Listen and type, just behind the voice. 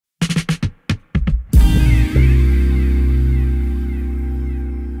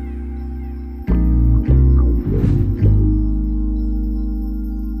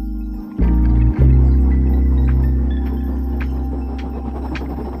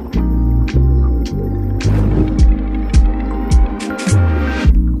Alright,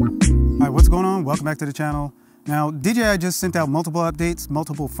 what's going on? Welcome back to the channel. Now, DJI just sent out multiple updates,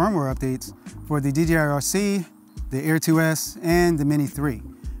 multiple firmware updates for the DJI RC, the Air 2S, and the Mini 3.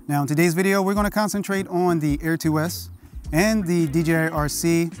 Now, in today's video, we're going to concentrate on the Air 2S and the DJI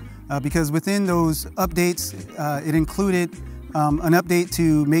RC because within those updates, it included an update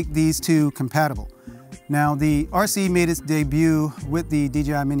to make these two compatible. Now, the RC made its debut with the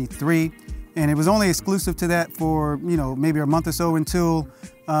DJI Mini 3, and it was only exclusive to that for, maybe a month or so until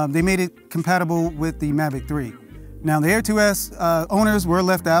they made it compatible with the Mavic 3. Now, the Air 2S owners were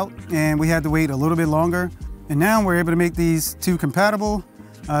left out, and we had to wait a little bit longer. And now we're able to make these two compatible,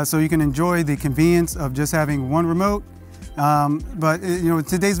 so you can enjoy the convenience of just having one remote. But in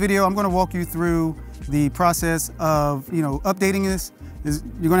today's video, I'm going to walk you through the process of updating this.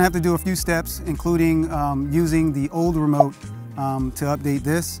 You're going to have to do a few steps, including using the old remote to update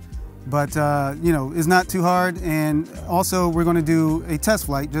this. But it's not too hard, and also we're going to do a test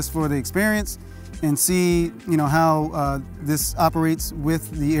flight just for the experience and see how this operates with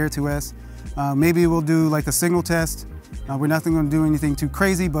the Air 2S. Maybe we'll do like a signal test. We're not going to do anything too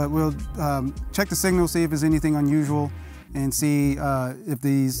crazy, but we'll check the signal, see if there's anything unusual, and see if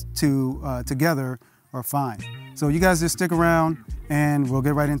these two together are fine. So you guys just stick around and we'll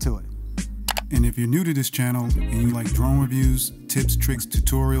get right into it. And if you're new to this channel and you like drone reviews, tips, tricks,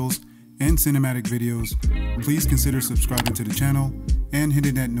 tutorials, and cinematic videos, please consider subscribing to the channel and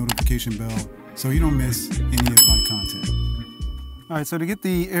hitting that notification bell so you don't miss any of my content. All right, so to get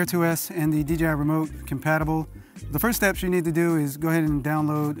the Air 2S and the DJI remote compatible, the first steps you need to do is go ahead and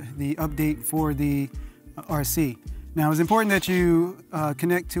download the update for the RC. Now, it's important that you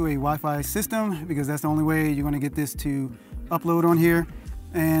connect to a Wi-Fi system because that's the only way you're going to get this to upload on here.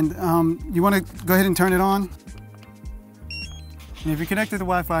 And you want to go ahead and turn it on. And if you're connected to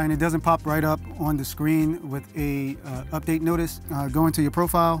Wi-Fi and it doesn't pop right up on the screen with a update notice, go into your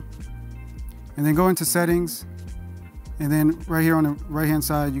profile and then go into settings, and then right here on the right hand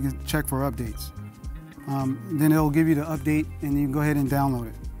side you can check for updates. Then it'll give you the update and you can go ahead and download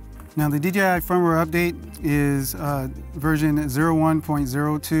it. Now, the DJI firmware update is version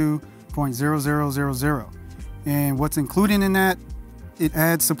 01.02.0000, and what's included in that, it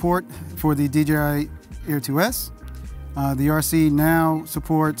adds support for the DJI Air 2S. The RC now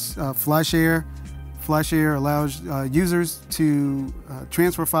supports FlashAir. FlashAir allows users to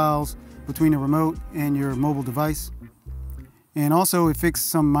transfer files between a remote and your mobile device. And also it fixed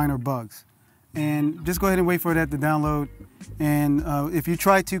some minor bugs. And just go ahead and wait for that to download. And if you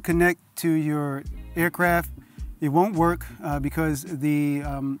try to connect to your aircraft, it won't work because the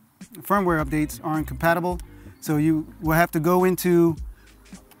firmware updates aren't compatible. So you will have to go into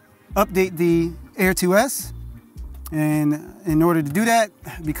update the Air 2S. And in order to do that,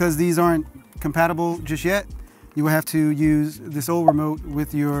 because these aren't compatible just yet, you will have to use this old remote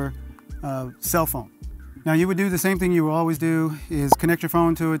with your cell phone. Now, you would do the same thing you will always do, is connect your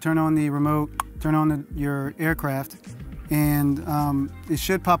phone to it, turn on the remote, turn on your aircraft, and it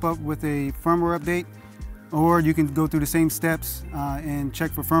should pop up with a firmware update, or you can go through the same steps and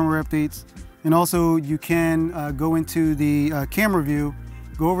check for firmware updates. And also you can go into the camera view,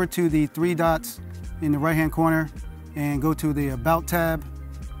 go over to the three dots in the right hand corner and go to the About tab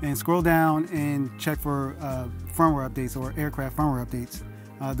and scroll down and check for firmware updates or aircraft firmware updates.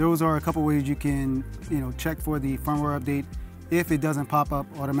 Those are a couple ways you can check for the firmware update if it doesn't pop up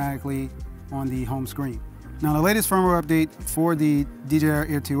automatically on the home screen. Now, the latest firmware update for the DJI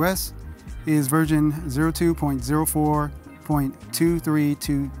Air 2S is version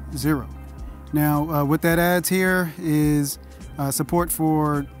 02.04.2320. Now, what that adds here is support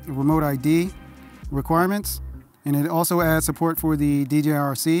for remote ID requirements, and it also adds support for the DJI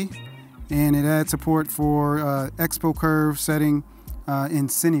RC, and it adds support for expo curve setting in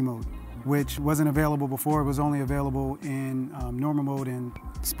cine mode, which wasn't available before. It was only available in normal mode and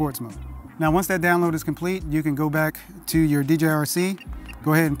sports mode. Now, once that download is complete, you can go back to your DJI RC,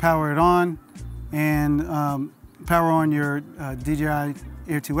 go ahead and power it on, and power on your DJI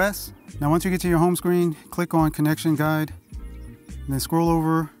Air 2S. Now, once you get to your home screen, click on Connection Guide, and then scroll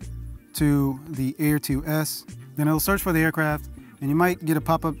over to the Air 2S. Then it'll search for the aircraft, and you might get a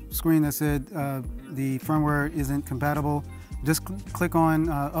pop-up screen that said the firmware isn't compatible. Just click on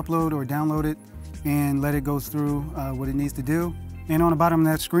upload or download it and let it go through what it needs to do. And on the bottom of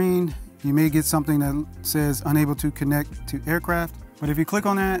that screen, you may get something that says unable to connect to aircraft. But if you click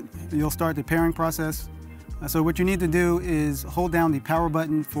on that, you'll start the pairing process. So what you need to do is hold down the power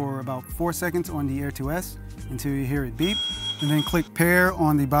button for about 4 seconds on the Air 2S until you hear it beep, and then click pair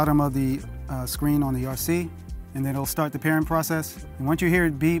on the bottom of the screen on the RC, and then it'll start the pairing process. And once you hear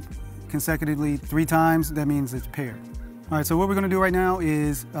it beep, consecutively 3 times, that means it's paired. All right, so what we're gonna do right now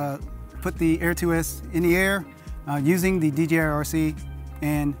is put the Air 2S in the air using the DJI RC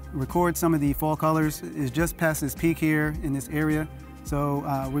and record some of the fall colors. It's just past this peak here in this area. So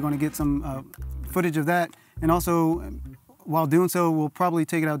we're gonna get some footage of that. And also, while doing so, we'll probably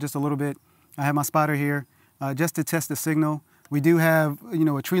take it out just a little bit. I have my spotter here just to test the signal. We do have,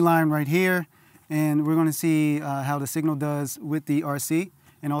 a tree line right here, and we're gonna see how the signal does with the RC,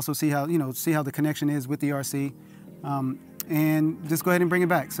 and also see how, the connection is with the RC. And just go ahead and bring it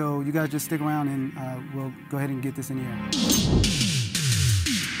back. So you guys just stick around and we'll go ahead and get this in the air.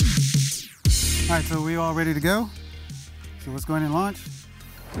 All right, so we're all ready to go. So let's go ahead and launch.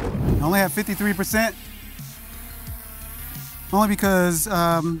 I only have 53%, only because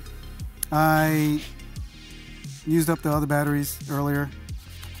I used up the other batteries earlier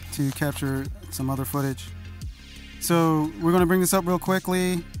to capture some other footage. So we're gonna bring this up real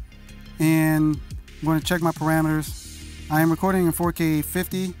quickly, and I'm gonna check my parameters. I am recording in 4K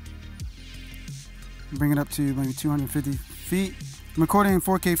 50. Bring it up to maybe 250 feet. I'm recording in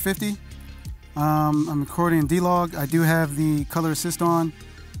 4K 50. I'm recording in D-Log. I do have the color assist on,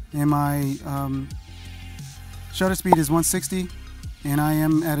 and my shutter speed is 160, and I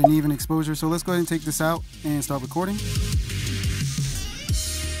am at an even exposure. So let's go ahead and take this out and start recording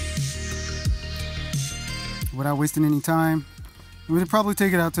without wasting any time. We'll probably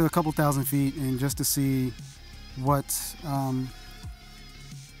take it out to a couple thousand feet, and just to see what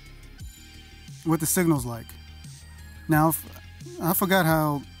the signal's like. Now, I forgot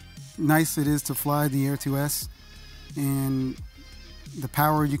how nice it is to fly the Air 2S, and the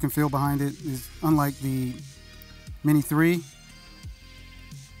power you can feel behind it is unlike the Mini 3,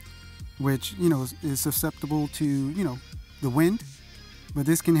 which is susceptible to the wind, but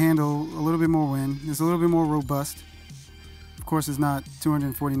this can handle a little bit more wind. It's a little bit more robust. Of course, it's not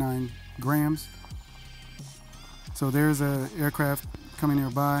 249 grams. So there's an aircraft coming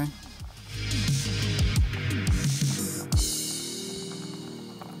nearby.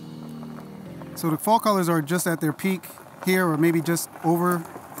 So the fall colors are just at their peak here, or maybe just over.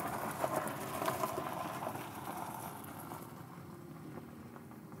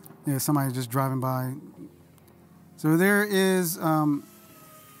 Yeah, somebody just driving by. So there is,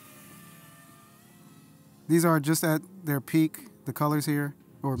 these are just at their peak, the colors here,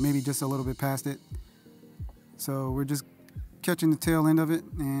 or maybe just a little bit past it. So we're just catching the tail end of it,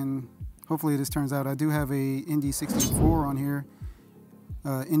 and hopefully this turns out. I do have a Indy 64 on here,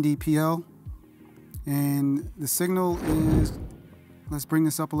 Indy PL, and the signal is, let's bring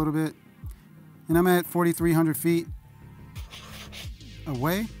this up a little bit, and I'm at 4,300 feet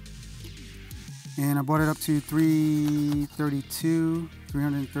away, and I brought it up to 332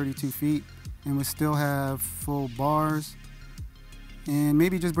 feet, and we still have full bars, and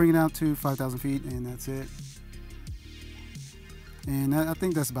maybe just bring it out to 5,000 feet, and that's it. And I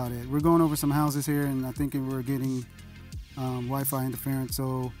think that's about it. We're going over some houses here, and I think we're getting Wi-Fi interference.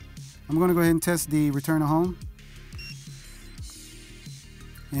 So I'm going to go ahead and test the return to home.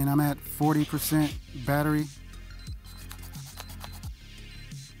 And I'm at 40% battery.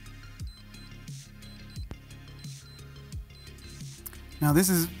 Now this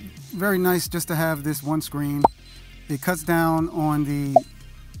is very nice just to have this one screen. It cuts down on the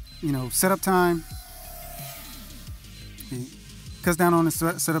setup time. Cuts down on the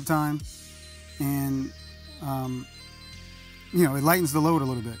setup time, and it lightens the load a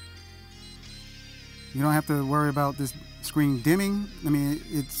little bit. You don't have to worry about this screen dimming. I mean,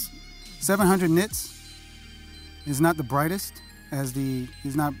 it's 700 nits. It's not the brightest as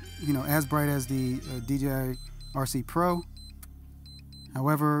it's not as bright as the DJI RC Pro.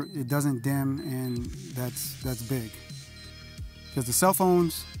 However, it doesn't dim, and that's big, because the cell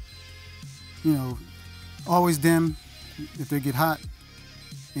phones always dim if they get hot,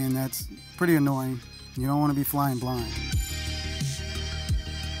 and that's pretty annoying. You don't want to be flying blind.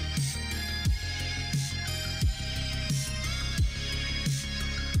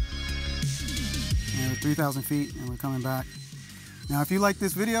 3,000 feet, and we're coming back. Now, if you like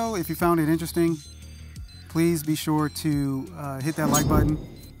this video, if you found it interesting, please be sure to hit that like button,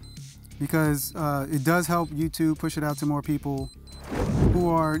 because it does help YouTube push it out to more people who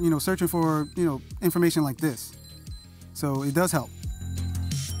are searching for information like this. So it does help.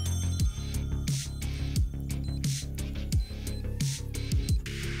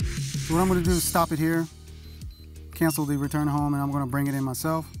 So what I'm going to do is stop it here, cancel the return home, and I'm going to bring it in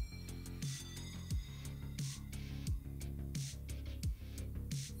myself.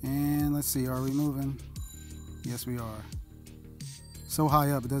 And let's see, are we moving? Yes, we are. So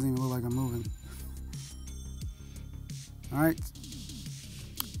high up, it doesn't even look like I'm moving. All right,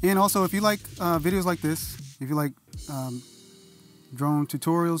 And also, if you like videos like this, if you like drone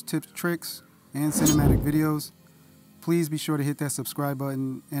tutorials, tips, tricks, and cinematic videos, please be sure to hit that subscribe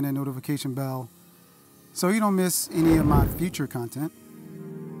button and that notification bell so you don't miss any of my future content.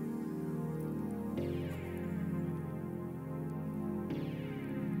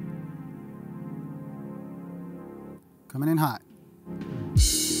 Coming in hot.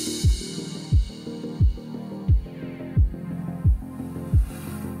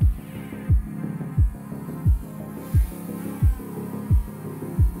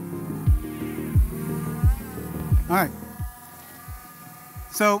 All right,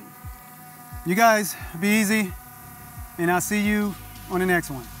 so you guys be easy, and I'll see you on the next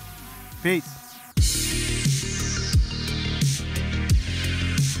one. Peace.